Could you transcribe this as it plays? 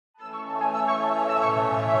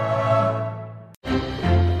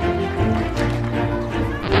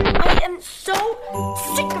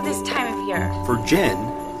Jen,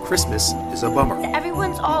 Christmas is a bummer.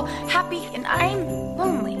 Everyone's all happy and I'm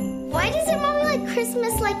lonely. Why does your mommy like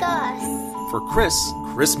Christmas like us? For Chris,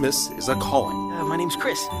 Christmas is a calling. My name's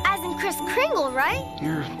Chris. As in Kris Kringle, right?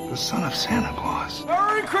 You're the son of Santa Claus.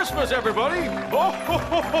 Merry Christmas, everybody! Oh, ho,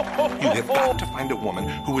 ho, ho, ho, You have got to find a woman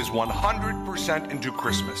who is 100% into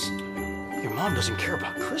Christmas. Your mom doesn't care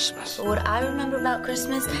about Christmas. But what I remember about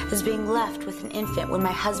Christmas is being left with an infant when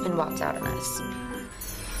my husband walked out on us.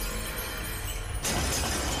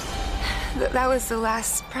 That was the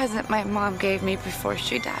last present my mom gave me before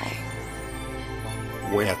she died.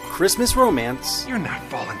 When a Christmas romance You're not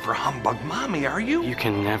falling for humbug mommy, are you? You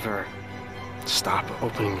can never stop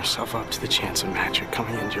opening yourself up to the chance of magic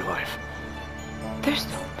coming into your life. There's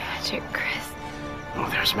no magic, Chris. Oh,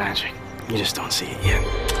 there's magic. You just don't see it yet.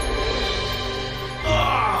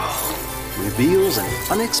 reveals an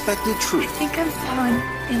unexpected I truth. think I'm falling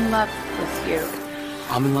in love with you.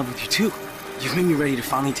 I'm in love with you too. You've made me ready to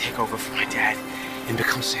finally take over for my dad and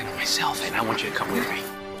become Santa myself, and I want you to come with me.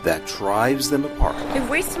 That drives them apart. I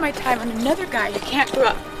wasted my time on another guy who can't grow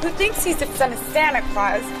up, who thinks he's the son of Santa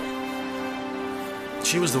Claus.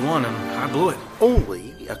 She was the one, and I blew it.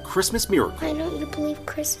 Only a Christmas miracle Why don't you believe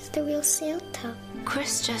Chris is the real Santa?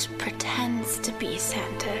 Chris just pretends to be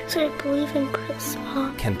Santa. So I believe in Chris,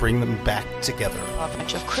 Mom. can bring them back together. A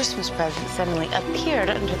bunch of Christmas presents suddenly appeared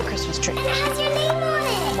under the Christmas tree. And it has your name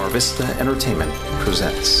on it! Mar Vista Entertainment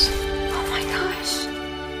presents Oh my gosh.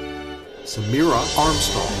 Samira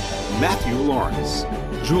Armstrong, Matthew Lawrence,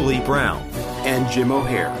 Julie Brown, and Jim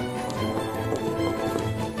O'Hare.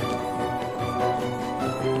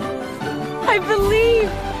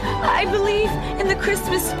 I believe in the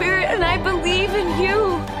Christmas spirit, and I believe in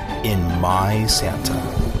you. In My Santa.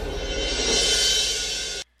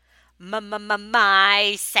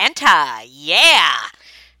 My Santa, yeah!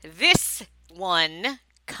 This one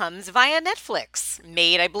comes via Netflix,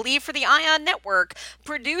 made, I believe, for the Ion Network,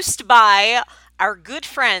 produced by our good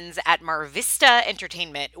friends at Mar Vista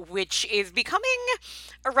Entertainment, which is becoming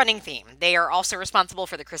a running theme. They are also responsible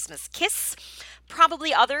for The Christmas Kiss.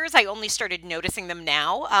 Probably others, I only started noticing them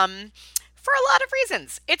now, for a lot of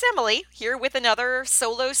reasons. It's Emily, here with another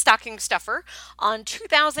solo stocking stuffer on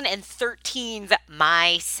 2013's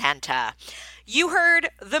My Santa. You heard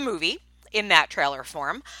the movie in that trailer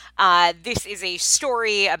form. This is a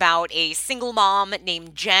story about a single mom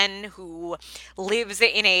named Jen who lives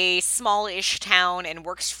in a smallish town and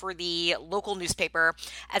works for the local newspaper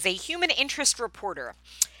as a human interest reporter.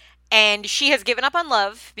 And she has given up on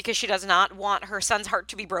love because she does not want her son's heart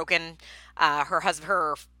to be broken. Her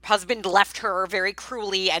husband left her very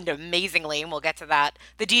cruelly and amazingly, and we'll get to that,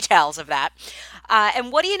 the details of that.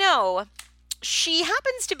 And what do you know? She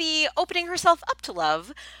happens to be opening herself up to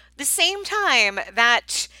love the same time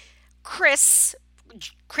that Kris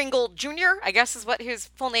Kringle Jr., I guess is what his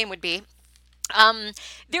full name would be.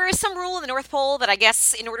 There is some rule in the North Pole that I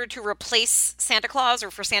guess in order to replace Santa Claus or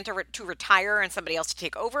for Santa to retire and somebody else to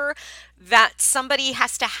take over, that somebody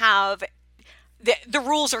has to have, the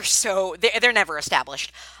rules are so, they're never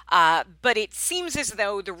established. But it seems as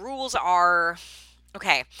though the rules are,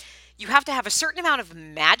 okay, you have to have a certain amount of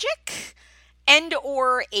magic and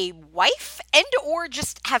or a wife and or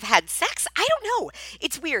just have had sex. I don't know.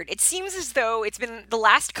 It's weird. It seems as though it's been the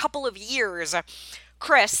last couple of years,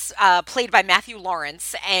 Chris, played by Matthew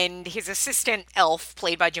Lawrence, and his assistant Elf,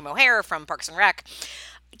 played by Jim O'Hare from Parks and Rec,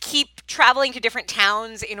 keep traveling to different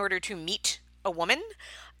towns in order to meet a woman.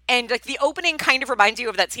 And like the opening kind of reminds you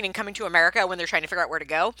of that scene in Coming to America when they're trying to figure out where to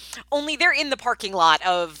go. Only they're in the parking lot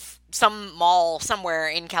of some mall somewhere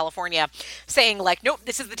in California saying like, nope,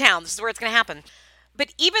 this is the town. This is where it's going to happen.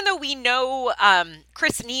 But even though we know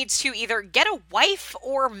Chris needs to either get a wife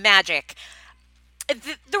or magic,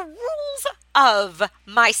 the rules of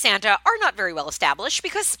My Santa are not very well established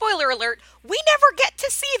because, spoiler alert, we never get to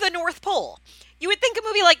see the North Pole. You would think a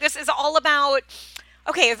movie like this is all about,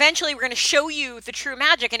 okay, eventually we're going to show you the true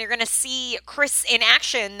magic and you're going to see Chris in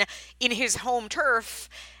action in his home turf,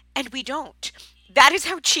 and we don't. That is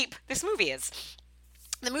how cheap this movie is.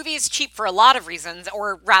 The movie is cheap for a lot of reasons,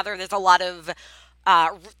 or rather there's a lot of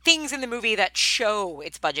things in the movie that show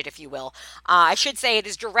its budget, if you will. I should say it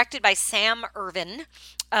is directed by Sam Irvin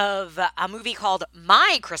of a movie called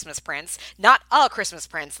My Christmas Prince. Not A Christmas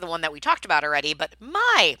Prince, the one that we talked about already, but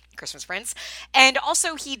My Christmas Prince. And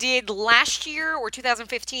also he did last year, or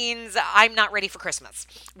 2015's I'm Not Ready for Christmas,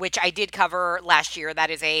 which I did cover last year. That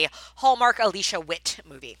is a Hallmark Alicia Witt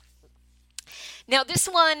movie. Now this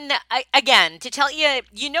one, again, to tell you,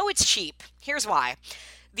 you know it's cheap. Here's why.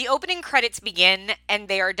 The opening credits begin, and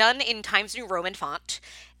they are done in Times New Roman font,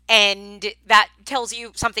 And that tells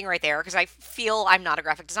you something right there, because I feel I'm not a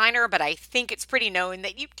graphic designer, but I think it's pretty known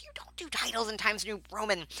that you don't do titles in Times New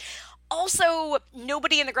Roman. Also,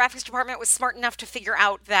 nobody in the graphics department was smart enough to figure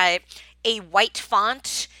out that a white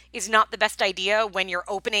font is not the best idea when you're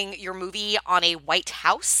opening your movie on a white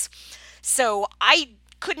house. So I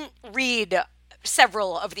couldn't read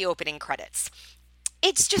several of the opening credits.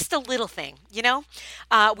 It's just a little thing, you know?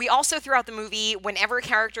 We also, throughout the movie, whenever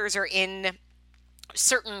characters are in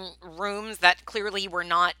certain rooms that clearly were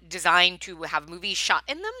not designed to have movies shot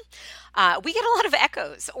in them, we get a lot of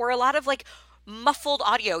echoes or a lot of like muffled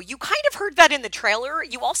audio. You kind of heard that in the trailer.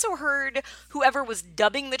 You also heard whoever was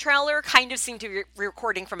dubbing the trailer kind of seemed to be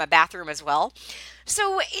recording from a bathroom as well.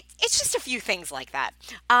 So it's just a few things like that.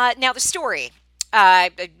 Now the story,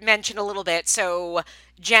 I mentioned a little bit. So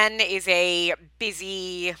Jen is a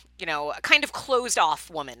busy, kind of closed off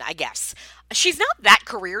woman, I guess. She's not that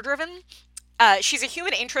career driven. She's a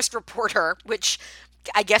human interest reporter, which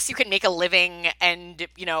I guess you can make a living and,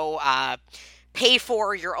 pay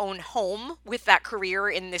for your own home with that career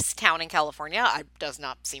in this town in California. It does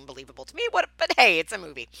not seem believable to me, but hey, it's a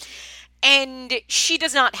movie. And she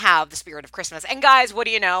does not have the spirit of Christmas. And guys, what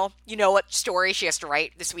do you know? You know what story she has to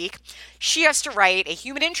write this week? She has to write a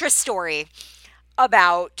human interest story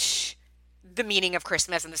about the meaning of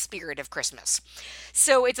Christmas and the spirit of Christmas.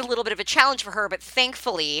 So it's a little bit of a challenge for her, but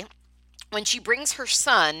thankfully, when she brings her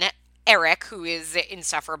son, Eric, who is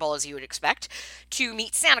insufferable as you would expect, to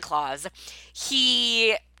meet Santa Claus,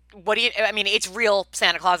 it's real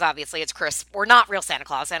Santa Claus, obviously, it's Chris, or not real Santa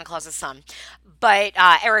Claus's son, but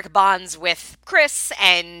Eric bonds with Chris,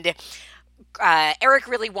 and Eric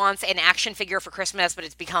really wants an action figure for Christmas, but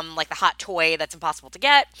it's become like the hot toy that's impossible to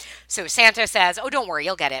get. So Santa says, oh, don't worry,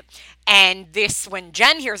 you'll get it. And when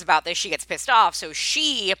Jen hears about this, she gets pissed off, so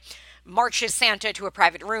she marches Santa to a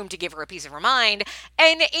private room to give her a piece of her mind.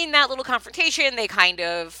 And in that little confrontation, they kind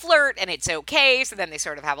of flirt, and it's okay. So then they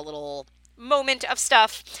sort of have a little moment of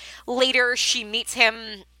stuff. Later, she meets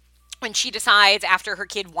him when she decides, after her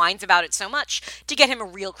kid whines about it so much, to get him a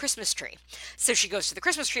real Christmas tree. So she goes to the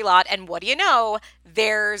Christmas tree lot, and what do you know?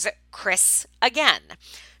 There's Chris again.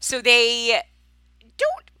 So they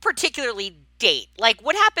don't particularly date. Like,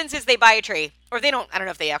 what happens is they buy a tree, or they don't, I don't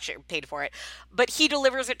know if they actually paid for it, but he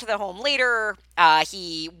delivers it to the home later.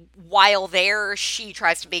 While there, she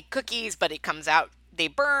tries to bake cookies, but it comes out they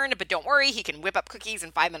burn, but don't worry, he can whip up cookies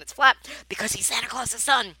in 5 minutes flat because he's Santa Claus's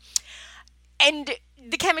son. And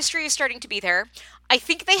the chemistry is starting to be there. I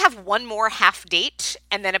think they have one more half date,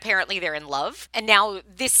 and then apparently they're in love. And now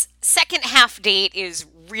this second half date is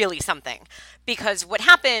really something, because what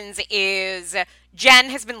happens is Jen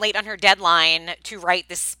has been late on her deadline to write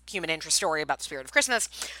this human interest story about the spirit of Christmas.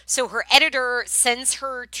 So her editor sends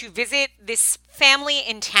her to visit this family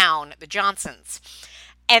in town, the Johnsons.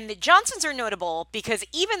 And the Johnsons are notable because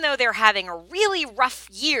even though they're having a really rough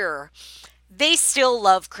year, they still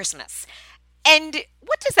love Christmas. And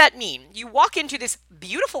what does that mean? You walk into this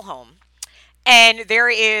beautiful home, and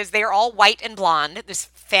they're all white and blonde, this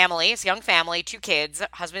young family, 2 kids,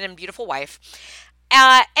 husband and beautiful wife.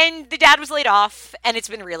 And the dad was laid off, and it's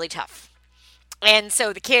been really tough. And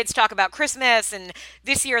so the kids talk about Christmas, and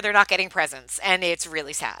this year they're not getting presents, and it's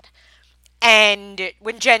really sad. And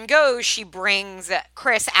when Jen goes, she brings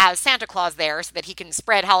Chris as Santa Claus there so that he can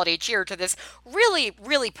spread holiday cheer to this really,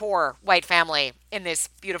 really poor white family in this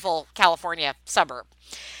beautiful California suburb.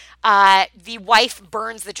 The wife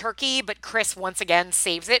burns the turkey, but Chris once again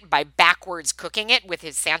saves it by backwards cooking it with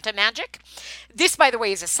his Santa magic. This, by the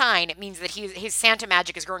way, is a sign. It means that his Santa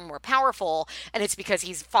magic is growing more powerful, and it's because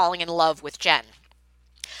he's falling in love with Jen.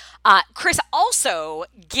 Chris also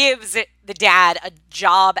gives the dad a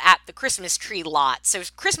job at the Christmas tree lot. So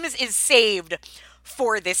Christmas is saved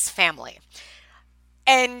for this family.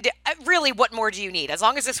 And really, what more do you need? As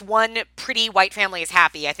long as this one pretty white family is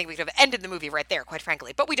happy, I think we could have ended the movie right there, quite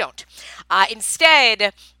frankly. But we don't.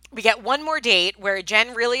 Instead, we get one more date where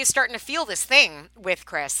Jen really is starting to feel this thing with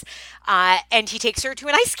Chris. And he takes her to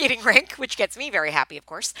an ice skating rink, which gets me very happy, of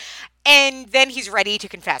course. And then he's ready to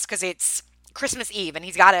confess because it's Christmas Eve, and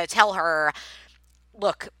he's got to tell her,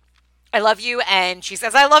 look, I love you. And she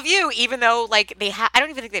says, I love you, even though, like, I don't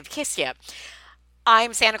even think they've kissed yet.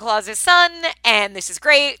 I'm Santa Claus's son, and this is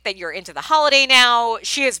great that you're into the holiday now.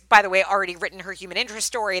 She has, by the way, already written her human interest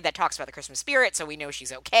story that talks about the Christmas spirit, so we know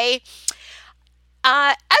she's okay.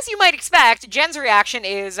 As you might expect, Jen's reaction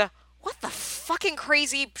is, what the fucking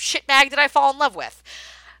crazy shitbag did I fall in love with?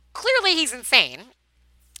 Clearly, he's insane.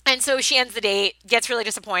 And so she ends the date, gets really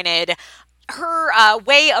disappointed. her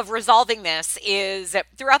way of resolving this is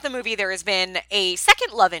throughout the movie there has been a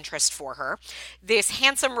second love interest for her, this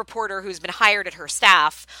handsome reporter who's been hired at her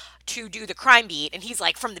staff to do the crime beat, and he's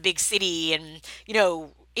like from the big city and, you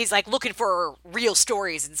know, is like looking for real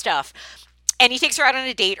stories and stuff. And he takes her out on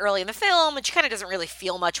a date early in the film, and she kind of doesn't really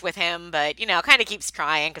feel much with him, but, you know, kind of keeps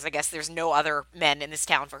trying because I guess there's no other men in this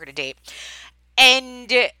town for her to date.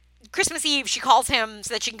 And Christmas Eve, she calls him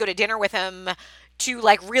so that she can go to dinner with him to,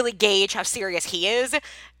 like, really gauge how serious he is.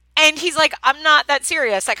 And he's like, I'm not that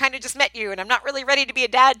serious. I kind of just met you, and I'm not really ready to be a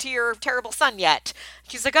dad to your terrible son yet.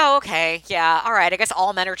 She's like, oh, okay, yeah, all right, I guess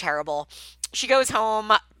all men are terrible. She goes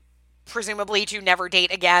home, presumably to never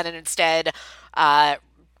date again, and instead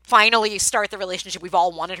finally start the relationship we've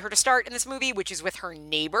all wanted her to start in this movie, which is with her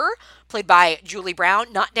neighbor, played by Julie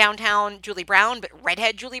Brown. Not downtown Julie Brown, but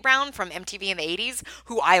redhead Julie Brown from MTV in the 80s,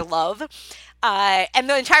 who I love. And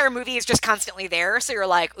the entire movie is just constantly there, so you're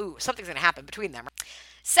like, ooh, something's going to happen between them.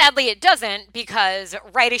 Sadly, it doesn't, because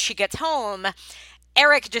right as she gets home,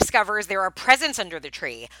 Eric discovers there are presents under the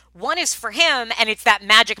tree. One is for him, and it's that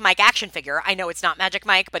Magic Mike action figure. I know it's not Magic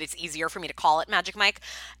Mike, but it's easier for me to call it Magic Mike.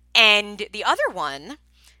 And the other one,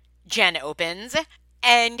 Jen opens,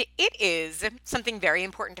 and it is something very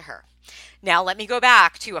important to her. Now, let me go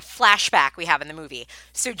back to a flashback we have in the movie.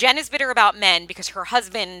 So Jen is bitter about men because her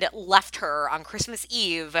husband left her on Christmas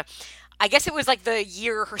Eve. I guess it was like the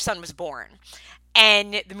year her son was born.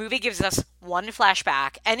 And the movie gives us one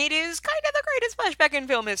flashback, and it is kind of the greatest flashback in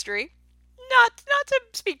film history. Not to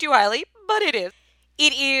speak too highly, but it is.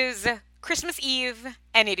 It is Christmas Eve,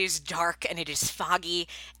 and it is dark, and it is foggy,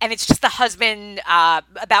 and it's just the husband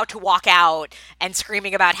about to walk out and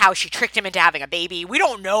screaming about how she tricked him into having a baby. We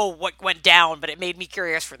don't know what went down, but it made me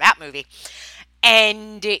curious for that movie.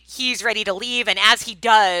 And he's ready to leave, and as he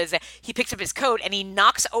does, he picks up his coat, and he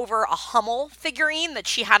knocks over a Hummel figurine that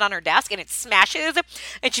she had on her desk, and it smashes,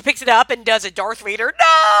 and she picks it up and does a Darth Vader,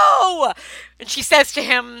 no! And she says to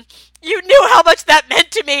him, you knew how much that meant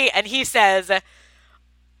to me! And he says,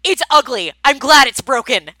 it's ugly, I'm glad it's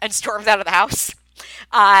broken, and storms out of the house.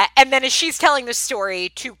 And then as she's telling this story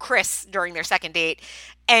to Chris during their second date,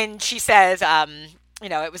 and she says, you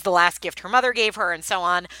know, it was the last gift her mother gave her and so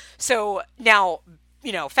on. So now,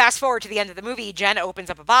 you know, fast forward to the end of the movie, Jen opens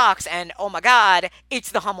up a box and, oh my God,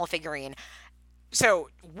 it's the Hummel figurine. So,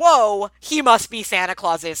 whoa, he must be Santa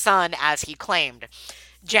Claus's son, as he claimed.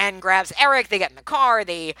 Jen grabs Eric, they get in the car,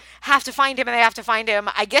 they have to find him and they have to find him.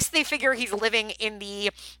 I guess they figure he's living in the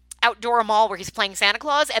outdoor mall where he's playing Santa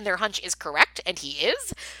Claus, and their hunch is correct, and he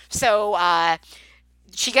is. So,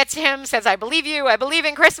 she gets to him, says, I believe you, I believe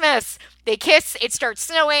in Christmas. They kiss, it starts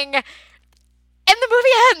snowing, and the movie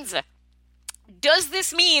ends. Does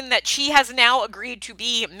this mean that she has now agreed to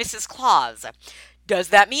be Mrs. Claus? Does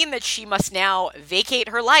that mean that she must now vacate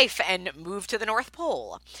her life and move to the North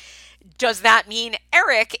Pole? Does that mean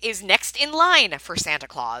Eric is next in line for Santa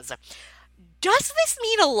Claus? Does this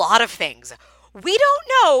mean a lot of things? We don't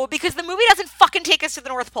know, because the movie doesn't fucking take us to the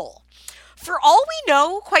North Pole. For all we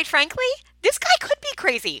know, quite frankly, this guy could be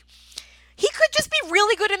crazy. He could just be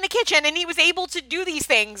really good in the kitchen and he was able to do these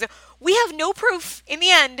things. We have no proof in the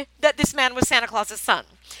end that this man was Santa Claus's son,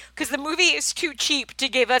 because the movie is too cheap to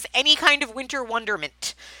give us any kind of winter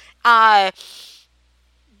wonderment. That's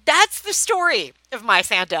the story of My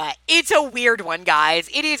Santa. It's a weird one, guys.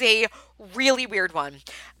 It is a really weird one.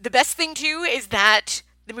 The best thing, too, is that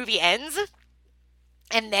the movie ends,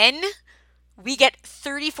 and then we get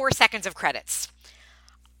 34 seconds of credits.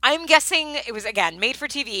 I'm guessing it was, again, made for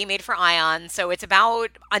TV, made for Ion, so it's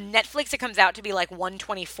about, on Netflix, it comes out to be like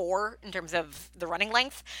 124 in terms of the running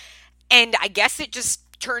length, and I guess it just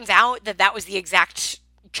turns out that that was the exact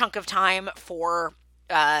chunk of time for,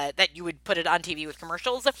 that you would put it on TV with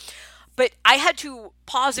commercials, but I had to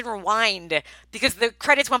pause and rewind because the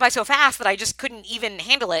credits went by so fast that I just couldn't even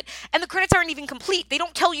handle it, and the credits aren't even complete. They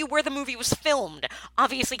don't tell you where the movie was filmed,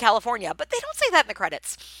 obviously California, but they don't say that in the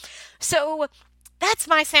credits. So that's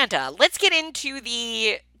My Santa. Let's get into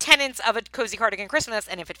the tenets of A Cozy Cardigan Christmas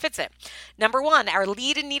and if it fits it. Number one, our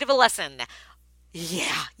lead in need of a lesson.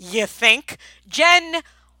 Yeah, you think? Jen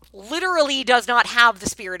literally does not have the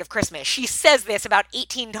spirit of Christmas. She says this about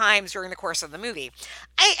 18 times during the course of the movie.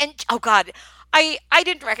 I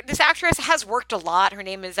didn't recognize, this actress has worked a lot. Her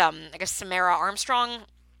name is, I guess, Samara Armstrong.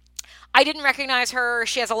 I didn't recognize her.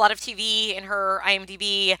 She has a lot of TV in her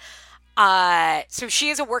IMDb. So she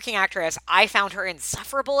is a working actress. I found her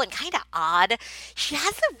insufferable and kind of odd. She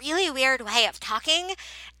has a really weird way of talking.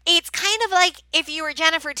 It's kind of like if you were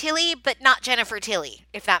Jennifer Tilly, but not Jennifer Tilly,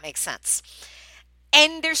 if that makes sense.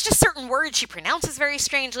 And there's just certain words she pronounces very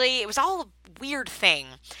strangely. It was all a weird thing.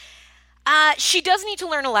 She does need to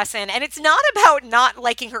learn a lesson, and it's not about not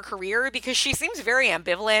liking her career because she seems very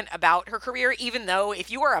ambivalent about her career, even though if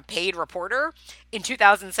you are a paid reporter in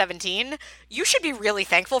 2017, you should be really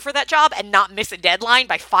thankful for that job and not miss a deadline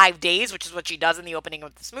by 5 days, which is what she does in the opening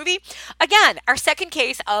of this movie. Again, our second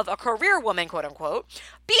case of a career woman, quote unquote,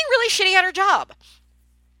 being really shitty at her job.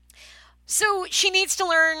 So she needs to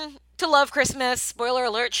learn to love Christmas. Spoiler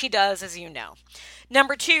alert, she does, as you know.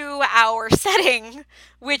 Number 2, our setting,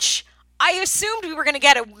 which I assumed we were going to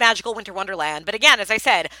get a magical winter wonderland, but again, as I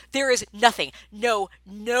said, there is nothing. No,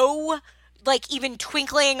 like even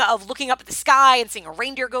twinkling of looking up at the sky and seeing a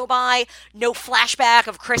reindeer go by. No flashback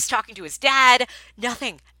of Chris talking to his dad.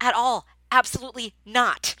 Nothing at all. Absolutely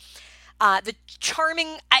not. The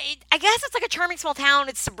charming, I guess it's like a charming small town.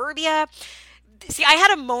 It's suburbia. See, I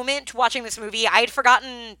had a moment watching this movie. I had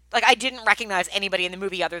forgotten, like I didn't recognize anybody in the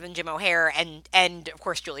movie other than Jim O'Heir and of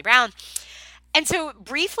course Julie Brown. And so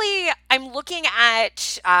briefly, I'm looking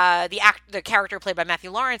at the character played by Matthew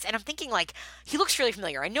Lawrence, and I'm thinking, like, he looks really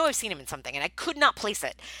familiar. I know I've seen him in something, and I could not place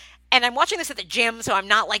it. And I'm watching this at the gym, so I'm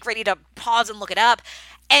not, like, ready to pause and look it up.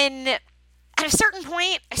 And at a certain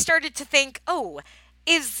point, I started to think,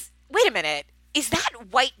 wait a minute, is that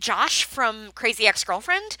White Josh from Crazy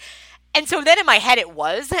Ex-Girlfriend? And so then in my head it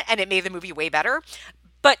was, and it made the movie way better.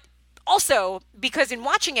 But also, because in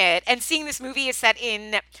watching it and seeing this movie is set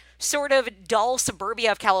in sort of dull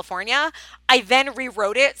suburbia of California, I then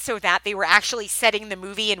rewrote it so that they were actually setting the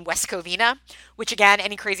movie in West Covina, which again,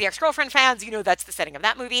 any Crazy Ex-Girlfriend fans, you know that's the setting of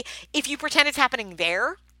that movie. If you pretend it's happening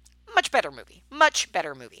there, much better movie. Much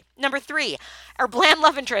better movie. Number 3, our bland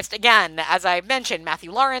love interest, again, as I mentioned,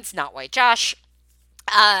 Matthew Lawrence, not White Josh.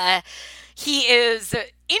 He is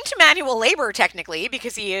into manual labor, technically,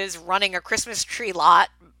 because he is running a Christmas tree lot.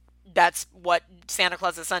 That's what Santa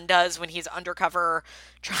Claus's son does when he's undercover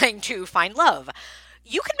trying to find love.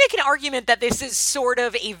 You can make an argument that this is sort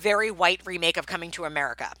of a very white remake of Coming to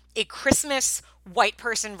America. A Christmas white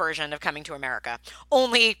person version of Coming to America.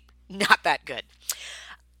 Only not that good.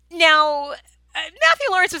 Now, Matthew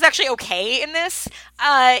Lawrence was actually okay in this.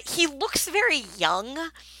 He looks very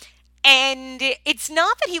young. And it's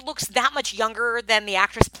not that he looks that much younger than the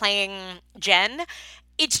actress playing Jen.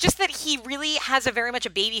 It's just that he really has very much a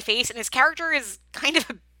baby face, and his character is kind of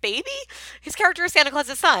a baby. His character is Santa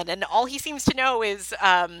Claus's son, and all he seems to know is,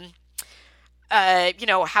 how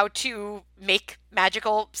to make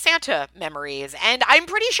magical Santa memories. And I'm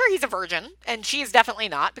pretty sure he's a virgin, and she's definitely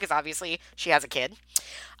not, because obviously she has a kid.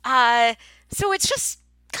 So it's just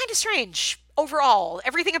kind of strange overall,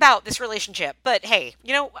 everything about this relationship. But hey,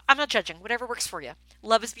 I'm not judging. Whatever works for you.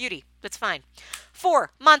 Love is beauty. That's fine.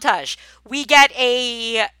 4, montage. We get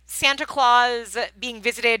a Santa Claus being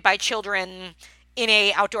visited by children in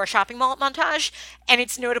a outdoor shopping mall montage, and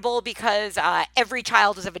it's notable because every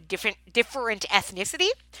child is of a different ethnicity.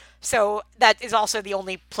 So that is also the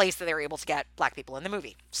only place that they're able to get black people in the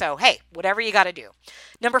movie. So hey, whatever you got to do.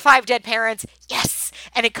 Number 5, dead parents. Yes,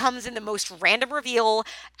 and it comes in the most random reveal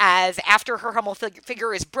as after her humble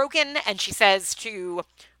figure is broken, and she says to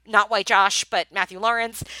not White Josh, but Matthew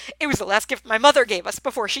Lawrence, "It was the last gift my mother gave us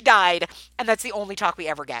before she died." And that's the only talk we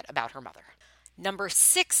ever get about her mother. Number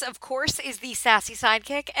 6, of course, is the sassy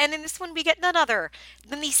sidekick, and in this one we get none other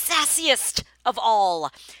than the sassiest of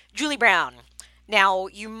all, Julie Brown. Now,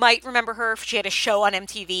 you might remember her. She had a show on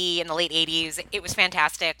MTV in the late 80s. It was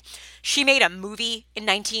fantastic. She made a movie in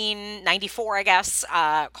 1994, I guess,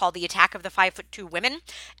 called The Attack of the 5'2" Women,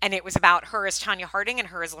 and it was about her as Tanya Harding and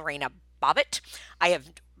her as Lorena Bobbitt.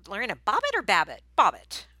 Lorena Bobbitt or Babbitt?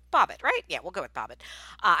 Bobbitt, right? Yeah, we'll go with Bobbitt.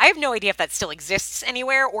 I have no idea if that still exists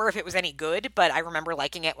anywhere or if it was any good, but I remember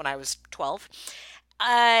liking it when I was 12.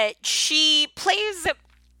 She plays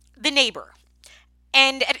the neighbor.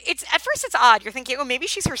 And at first it's odd. You're thinking, maybe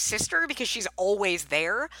she's her sister because she's always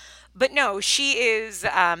there. But no, she is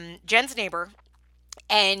Jen's neighbor,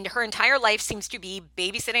 and her entire life seems to be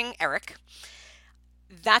babysitting Eric.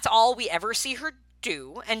 That's all we ever see her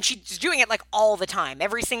do, and she's doing it like all the time.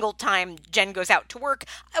 Every single time Jen goes out to work.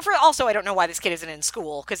 Also, I don't know why this kid isn't in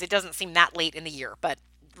school because it doesn't seem that late in the year, but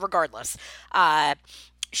regardless.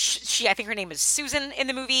 She, I think her name is Susan in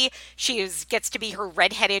the movie. She gets to be her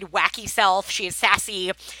redheaded, wacky self. She is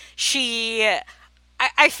sassy.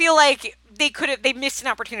 I feel like they missed an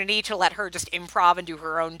opportunity to let her just improv and do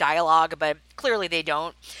her own dialogue, but clearly they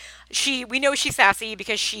don't. We know she's sassy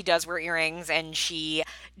because she does wear earrings, and she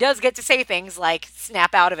does get to say things like,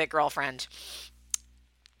 "Snap out of it, girlfriend."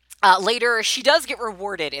 Later, she does get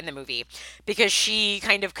rewarded in the movie because she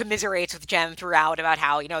kind of commiserates with Jen throughout about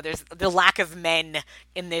how, there's the lack of men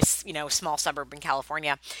in this, small suburb in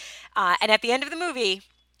California. And at the end of the movie,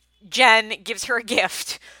 Jen gives her a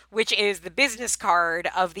gift, which is the business card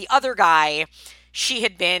of the other guy she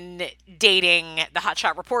had been dating, the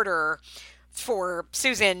hotshot reporter, for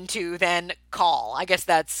Susan to then call. I guess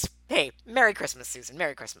that's, hey, Merry Christmas, Susan,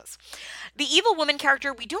 Merry Christmas. The evil woman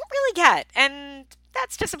character we don't really get, and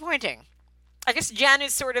that's disappointing. I guess Jen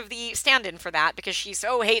is sort of the stand-in for that because she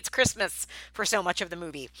so hates Christmas for so much of the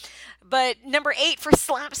movie. But number 8 for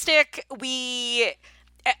slapstick,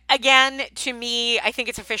 again, to me, I think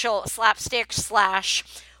it's official slapstick slash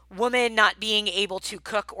woman not being able to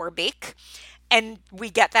cook or bake. And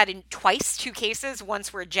we get that in twice, 2 cases.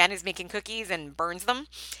 Once where Jen is making cookies and burns them.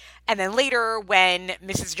 And then later when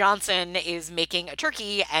Mrs. Johnson is making a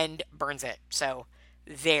turkey and burns it. So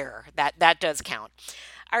there, that does count.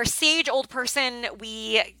 Our sage old person,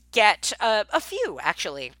 we get a few,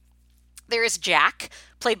 actually. There is Jack,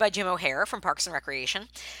 played by Jim O'Hare from Parks and Recreation.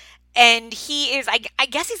 And he is, I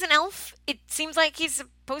guess he's an elf. It seems like he's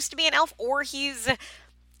supposed to be an elf, or he's...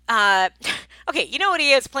 okay, you know what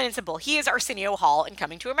he is, plain and simple. He is Arsenio Hall in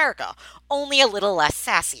Coming to America, only a little less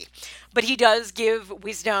sassy. But he does give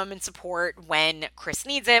wisdom and support when Chris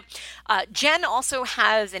needs it. Jen also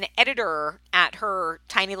has an editor at her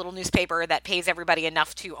tiny little newspaper that pays everybody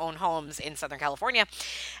enough to own homes in Southern California.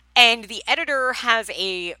 And the editor has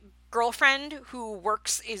a girlfriend who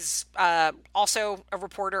is also a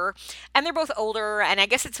reporter, and they're both older, and I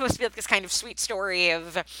guess it's supposed to be like this kind of sweet story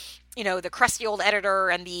of, you know, the crusty old editor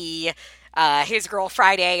and the his girl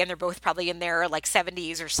Friday, and they're both probably in their like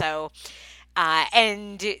 70s or so.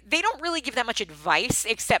 And they don't really give that much advice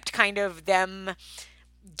except kind of them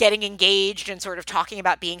getting engaged and sort of talking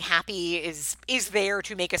about being happy is there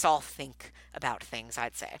to make us all think about things,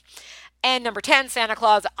 I'd say. And number 10, Santa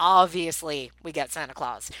Claus. Obviously, we get Santa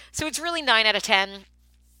Claus. So it's really 9 out of 10.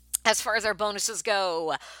 As far as our bonuses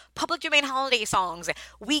go, public domain holiday songs,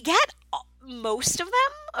 we get most of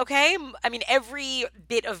them, okay? I mean, every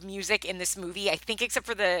bit of music in this movie, I think except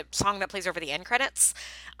for the song that plays over the end credits,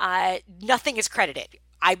 nothing is credited.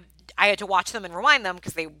 I had to watch them and rewind them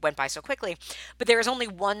because they went by so quickly. But there is only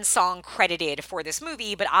one song credited for this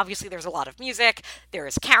movie, but obviously there's a lot of music.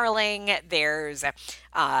 There's caroling, there's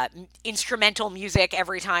instrumental music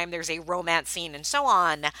every time there's a romance scene and so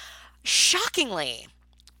on. Shockingly,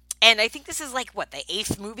 and I think this is like, what, the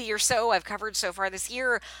 8th movie or so I've covered so far this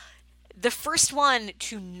year, the first one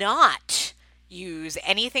to not use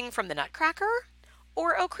anything from the Nutcracker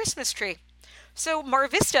or Oh Christmas Tree. So Mar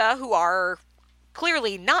Vista, who are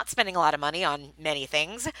clearly not spending a lot of money on many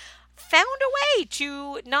things, found a way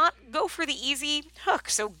to not go for the easy hook,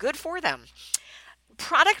 so good for them.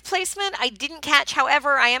 Product placement, I didn't catch.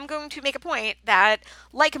 However, I am going to make a point that,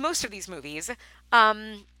 like most of these movies,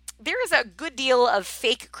 there is a good deal of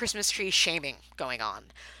fake Christmas tree shaming going on.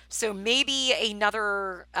 So maybe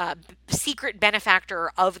another secret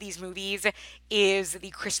benefactor of these movies is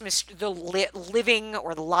the living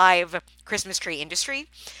or the live Christmas tree industry.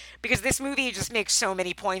 Because this movie just makes so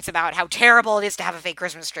many points about how terrible it is to have a fake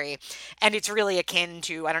Christmas tree. And it's really akin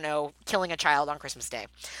to, I don't know, killing a child on Christmas Day.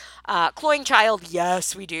 Cloying child,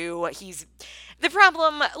 yes, we do. The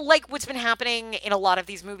problem, like what's been happening in a lot of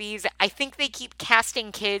these movies, I think they keep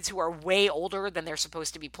casting kids who are way older than they're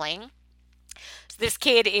supposed to be playing. So this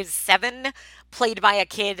kid is 7, played by a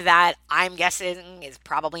kid that I'm guessing is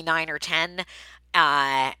probably 9 or 10.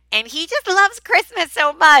 And he just loves Christmas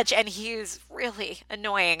so much, and he's really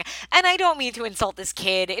annoying. And I don't mean to insult this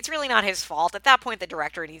kid. It's really not his fault. At that point, the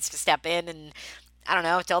director needs to step in and, I don't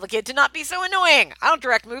know, tell the kid to not be so annoying. I don't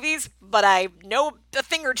direct movies, but I know a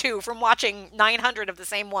thing or two from watching 900 of the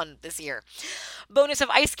same one this year. Bonus of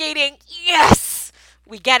ice skating. Yes!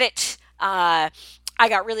 We get it. I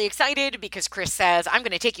got really excited because Chris says, I'm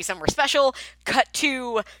going to take you somewhere special. Cut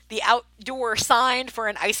to the outdoor sign for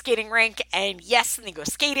an ice skating rink. And yes, and they go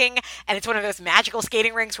skating. And it's one of those magical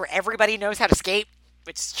skating rinks where everybody knows how to skate.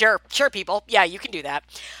 Which, sure, people. Yeah, you can do that.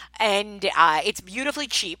 And it's beautifully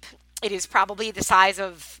cheap. It is probably the size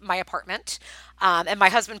of my apartment. And my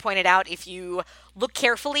husband pointed out, if you look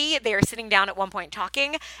carefully, they are sitting down at one point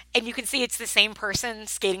talking, and you can see it's the same person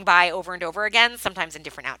skating by over and over again, sometimes in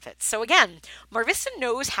different outfits. So again, Mar Vista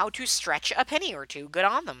knows how to stretch a penny or two. Good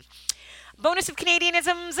on them. Bonus of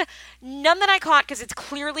Canadianisms, none that I caught because it's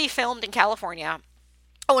clearly filmed in California.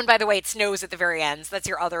 Oh, and by the way, it snows at the very end. So that's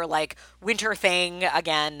your other, winter thing.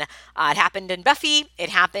 Again, it happened in Buffy. It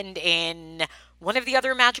happened in one of the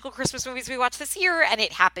other magical Christmas movies we watched this year, and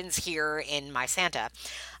it happens here in My Santa.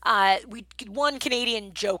 One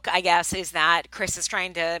Canadian joke, I guess, is that Chris is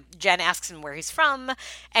Jen asks him where he's from,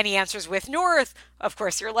 and he answers with North. Of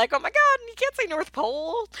course, you're like, oh my God, you can't say North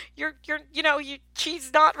Pole.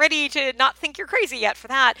 She's not ready to not think you're crazy yet for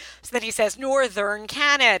that. So then he says Northern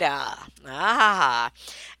Canada.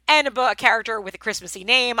 And a character with a Christmassy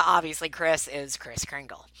name, obviously Chris, is Kris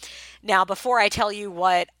Kringle. Now, before I tell you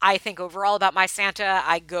what I think overall about My Santa,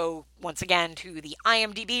 I go once again to the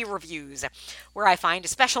IMDb reviews, where I find a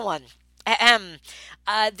special one.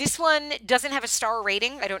 This one doesn't have a star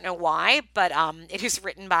rating. I don't know why, but it is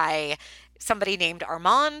written by somebody named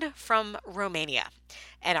Armand from Romania.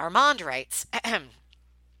 And Armand writes,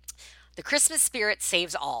 "The Christmas spirit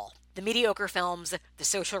saves all. The mediocre films, the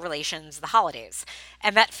social relations, the holidays.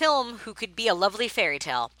 And that film who could be a lovely fairy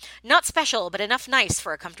tale. Not special, but enough nice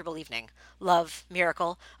for a comfortable evening. Love,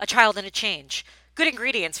 miracle, a child and a change. Good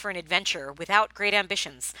ingredients for an adventure without great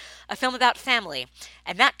ambitions. A film about family.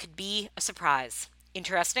 And that could be a surprise.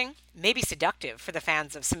 Interesting, maybe seductive for the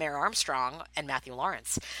fans of Samara Armstrong and Matthew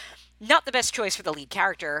Lawrence. Not the best choice for the lead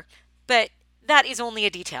character, but that is only a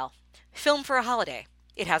detail. Film for a holiday.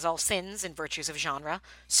 It has all sins and virtues of genre,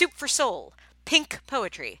 soup for soul, pink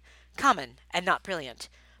poetry, common and not brilliant,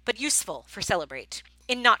 but useful for celebrate,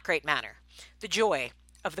 in not great manner, the joy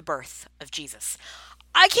of the birth of Jesus."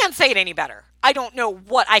 I can't say it any better. I don't know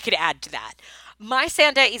what I could add to that. My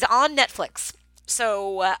Santa is on Netflix.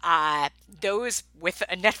 So those with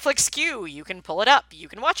a Netflix queue, you can pull it up, you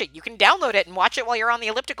can watch it, you can download it and watch it while you're on the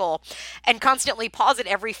elliptical and constantly pause it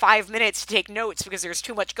every 5 minutes to take notes because there's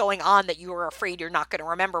too much going on that you are afraid you're not going to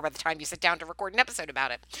remember by the time you sit down to record an episode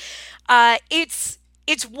about it. It's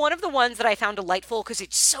one of the ones that I found delightful because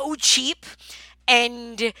it's so cheap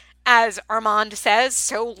and, as Armand says,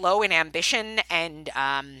 so low in ambition and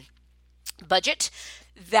budget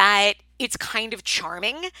that it's kind of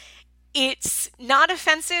charming. It's not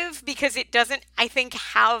offensive because it doesn't, I think,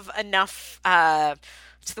 have enough,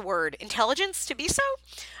 intelligence to be so.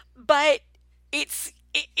 But it's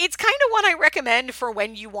kind of one I recommend for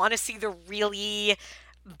when you want to see the really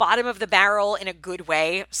bottom of the barrel in a good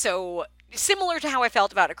way. So similar to how I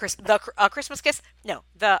felt about Christmas Kiss. No,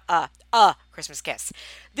 A Christmas Kiss.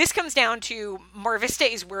 This comes down to Mar Vista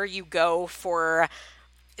is where you go for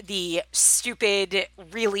the stupid,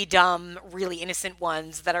 really dumb, really innocent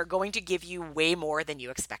ones that are going to give you way more than you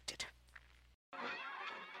expected.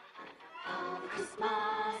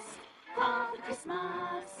 Father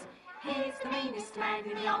Christmas, he's the meanest man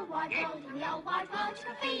in the whole wide world, you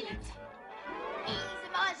can feel it. He's a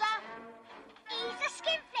miser. He's a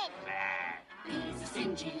skinflint. He's a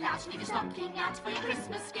stingy lass, leave your stocking out for your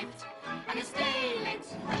Christmas gift, and you steal it.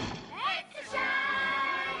 It's a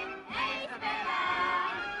shame, it's a villain.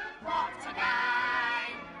 What a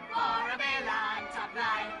game for a villain to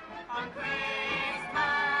play on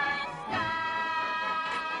Christmas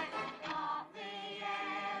Day. Of the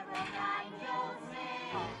aeroplane you'll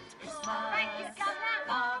see. Thank you, Governor.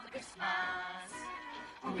 Father Christmas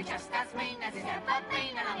will be just as mean as he's ever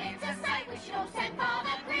been, and I'm here to say we should all send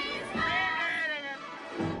Father Christmas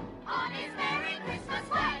on his Merry Christmas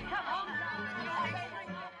way.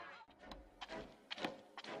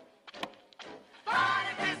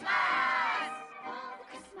 Father Christmas! Father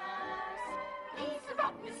Christmas! He's the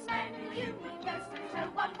rockiest man in the universe. There's no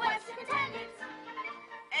one worse who can tell it.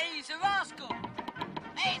 He's a rascal.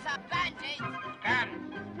 He's a bandit.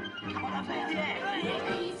 Come on up here.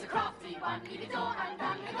 Yeah. He's a crafty one. Leave your door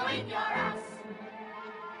undone and go in your house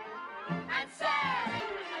and say,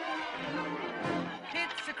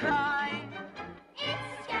 Kids are crying.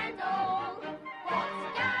 it's a scandal. What's a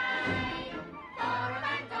game for a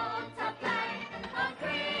vandal to play on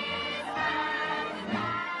Christmas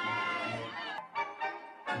Day?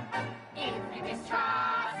 If you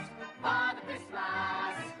distrust Father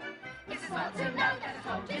Christmas, it's as well to know that I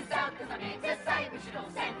told you so, 'cause I'm here to say we should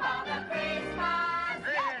all send Father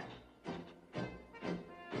Christmas.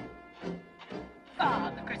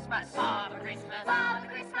 Father Christmas. Father Christmas. Father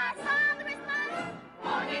Christmas, Father Christmas,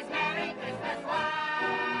 on his Merry Christmas way.